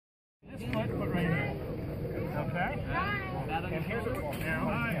foot, put right here. Okay? And here's it.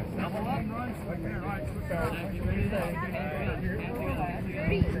 Now, double up and run. You're ready.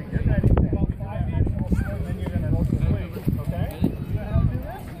 You're ready. About 5 inches, and then you're going to open the swing. Okay? You know how to do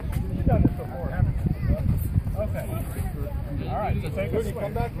this? You've done this before, haven't you? Okay. All right, so take a swing.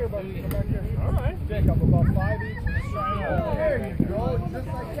 Come back here, buddy. Come back here. All right. Jacob, about 5 each. There you go. Just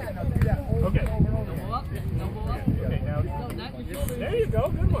like that. Now do that over and over and over. Double up. Double up. Okay, now. There you go.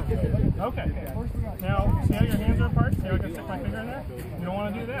 Good one. Okay. Now, see how your hands are apart? See how I can stick my finger in there? You don't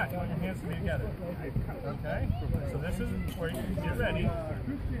want to do that. You want your hands to be together. Okay? So this is where you get ready.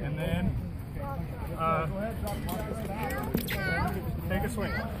 And then take a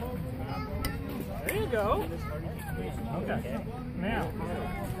swing. There you go. Okay. Now,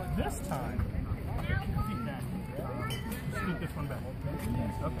 this time, scoot this one back.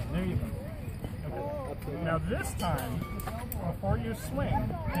 Okay, there you go. Okay. Now this time, before you swing,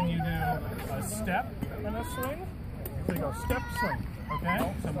 can you do a step and a swing? So you go step, swing.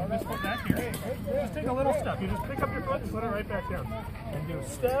 Okay? So move this foot back here. Just take a little step. You just pick up your foot and put it right back down. And do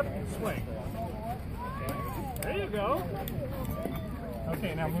step, swing. There you go.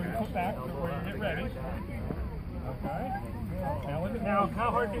 Okay, now move your foot back before you get ready. Okay. Now look at now.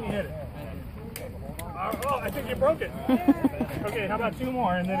 How hard can you hit it? Oh, I think you broke it. Okay, how about 2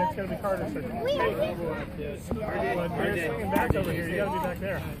 more, and then it's going to be Carter's turn. Hey, you're swinging back over here. You got to be back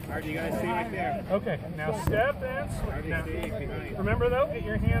there. You guys see right there? Okay, now step and swing. Now, remember though, get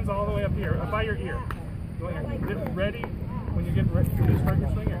your hands all the way up here, by your ear. You want your get ready. When you get ready to start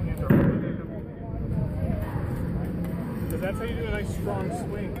your swing, your hands are all the way up. Because that's how you do a nice strong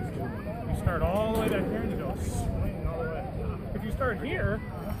swing. You start all the way back here and you go swing all the way. If you start here,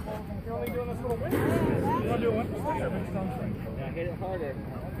 you're only doing this little winter swing. You want to do a winter swing or a big strong swing? Yeah, hit it harder.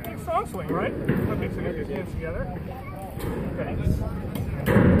 Big strong swing, right? Okay, so get your hands together. Okay.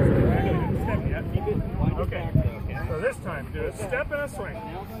 You're not going to step yet. Okay. So this time, do a step and a swing.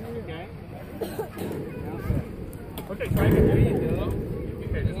 Okay. Okay, try again. There you go.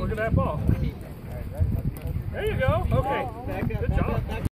 Okay, just look at that ball. There you go. Okay. Good job.